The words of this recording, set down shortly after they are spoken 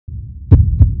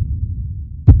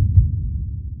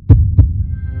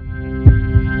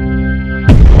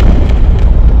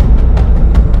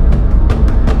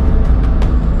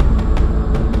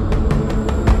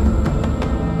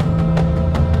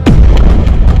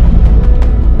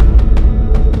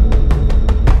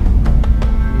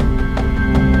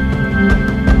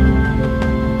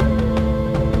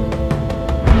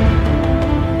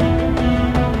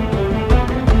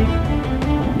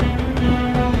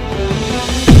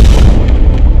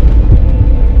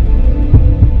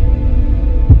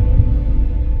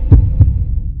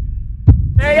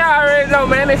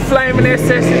County flaming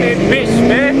SS in this bitch,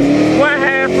 man. One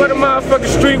half for the motherfucking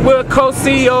Streetwhipz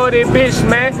co-CEO of this bitch,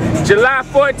 man. July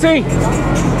 14th,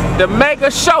 the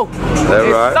mega show.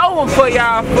 It's over for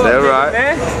y'all,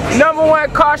 man.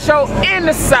 #1 car show in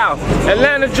the South.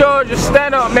 Atlanta, Georgia,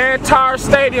 stand up, man. Tar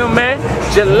Stadium, man.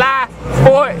 July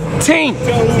 14th.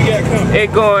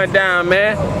 It going down,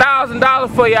 man. $1,000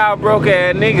 for y'all broke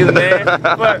ass niggas, man.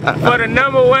 for the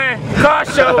 #1 car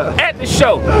show at the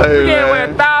show. We getting away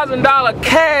 $1,000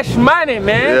 cash money,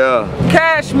 man. Yeah.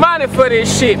 Cash money for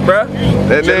this shit, bro.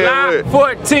 July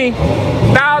 14th,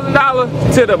 $1,000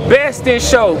 to the best in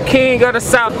show. King of the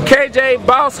South, KJ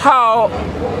Boss Hall.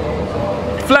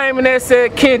 Flaming that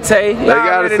said Kente. They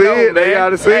gotta see it. They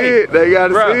gotta see it. They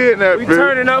gotta see it. We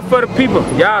turning up for the people.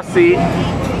 Y'all see it.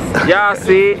 Y'all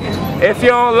see it. If you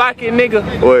don't like it, nigga,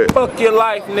 fuck your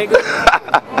life, nigga.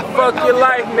 Fuck your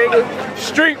life, nigga.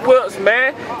 Streetwhipz,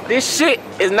 man. This shit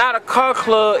is not a car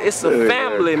club. It's a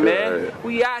family, man.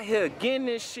 We out here getting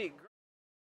this shit.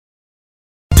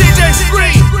 DJ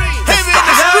Street, heavy in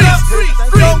the street.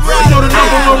 You know the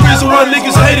 #1 reason why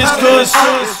niggas hate is cause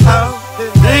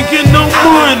they ain't getting no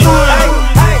money.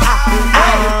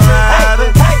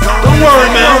 Don't worry,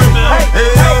 man.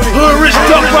 Hood rich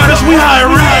duck riders, we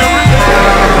hiring. You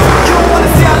don't wanna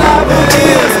see how live it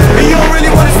is, and you don't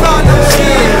really wanna start no shit.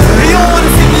 And you don't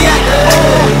wanna see me act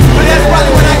old, but that's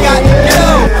probably when I got yo.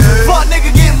 Fuck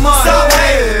nigga get money. Stop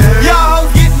hating. Y'all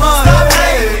hoes get money. Stop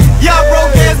hating. Y'all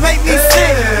broke ass make me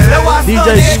sick. That's why I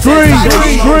DJ Street,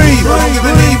 Street. Don't give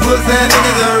a knee pussy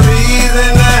niggas a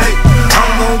reason, like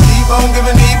I'm gon' keep on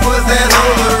giving these pussy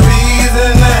hoes a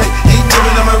reason, like keep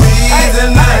giving them a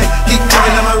reason, like keep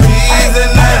giving them a reason,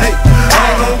 like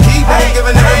I'm gon' keep on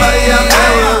giving everybody out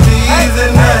there a reason,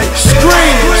 like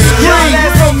Street, Street.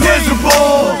 That's so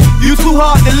miserable. You too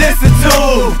hard to listen to,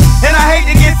 and I hate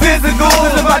to get physical,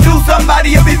 cause if I do somebody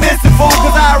you'll be missing for,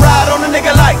 cause I ride on a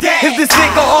nigga like that. If this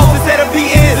shit go off instead of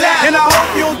beating, and I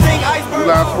hope you don't think iceberg.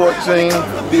 July 14,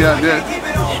 be out there.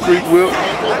 Streetwhipz,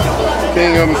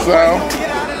 King of the South.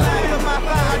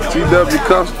 TW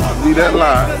Custom, be that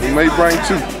live. We may bring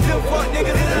 2. I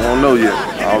don't know yet.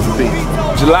 All the things.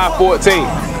 July 14th,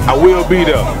 I will be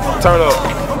there. Turn up.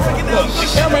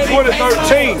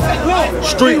 2013,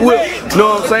 Streetwhipz,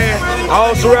 know what I'm saying?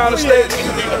 All surround the state.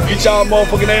 Get y'all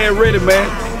motherfucking ass ready, man.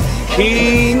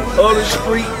 King of the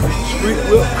street,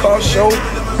 Streetwhipz car show.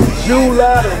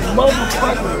 July the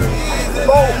motherfucking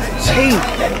 14th.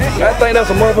 I think that's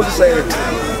a motherfucking Saturday.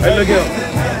 Hey, look here.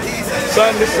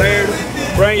 Sunday, Saturday.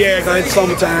 Bring your ass, it's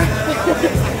summertime.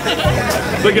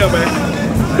 Look here, man.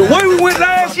 The way we went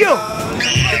last year,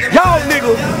 y'all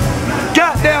niggas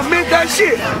goddamn missed that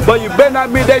shit. But you better not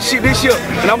miss that shit this year.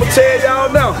 And I'ma tell y'all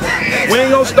now, we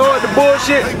ain't gonna start the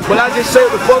bullshit, but I just say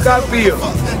what the fuck I feel.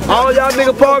 All y'all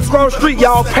niggas park across the street,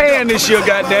 y'all paying this year,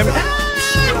 goddamn it.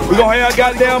 We gonna have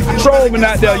goddamn patrolmen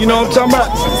out there, you know what I'm talking about?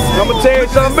 I'ma tell you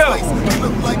something else.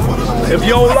 If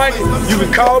you don't like it, you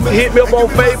can call me, hit me up on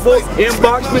Facebook,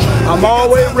 inbox me. I'm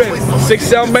always ready.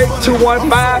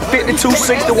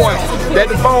 678-215-5261.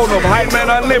 That's the phone number, Hype Man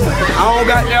Unlimited. I don't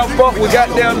goddamn fuck with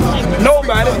goddamn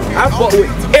nobody. I fuck with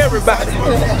everybody.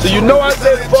 So you know I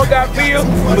say the fuck I feel.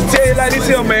 I'ma tell you like this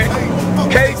here, man.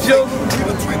 K-Jill,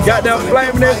 goddamn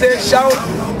flaming that shout.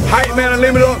 Hype Man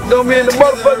Unlimited don't be in the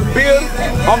motherfucking building.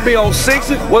 I'm be on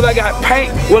 60, whether I got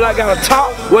paint, whether I got a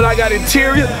top, whether I got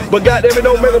interior, but goddamn it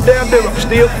don't make a damn difference. I'm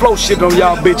still flow shit on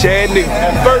y'all bitch ass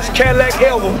niggas. First Cadillac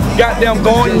ever, goddamn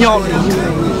going yonder.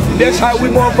 That's how we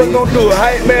motherfuckers gonna do it.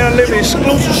 Hype Man Unlimited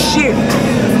exclusive shit.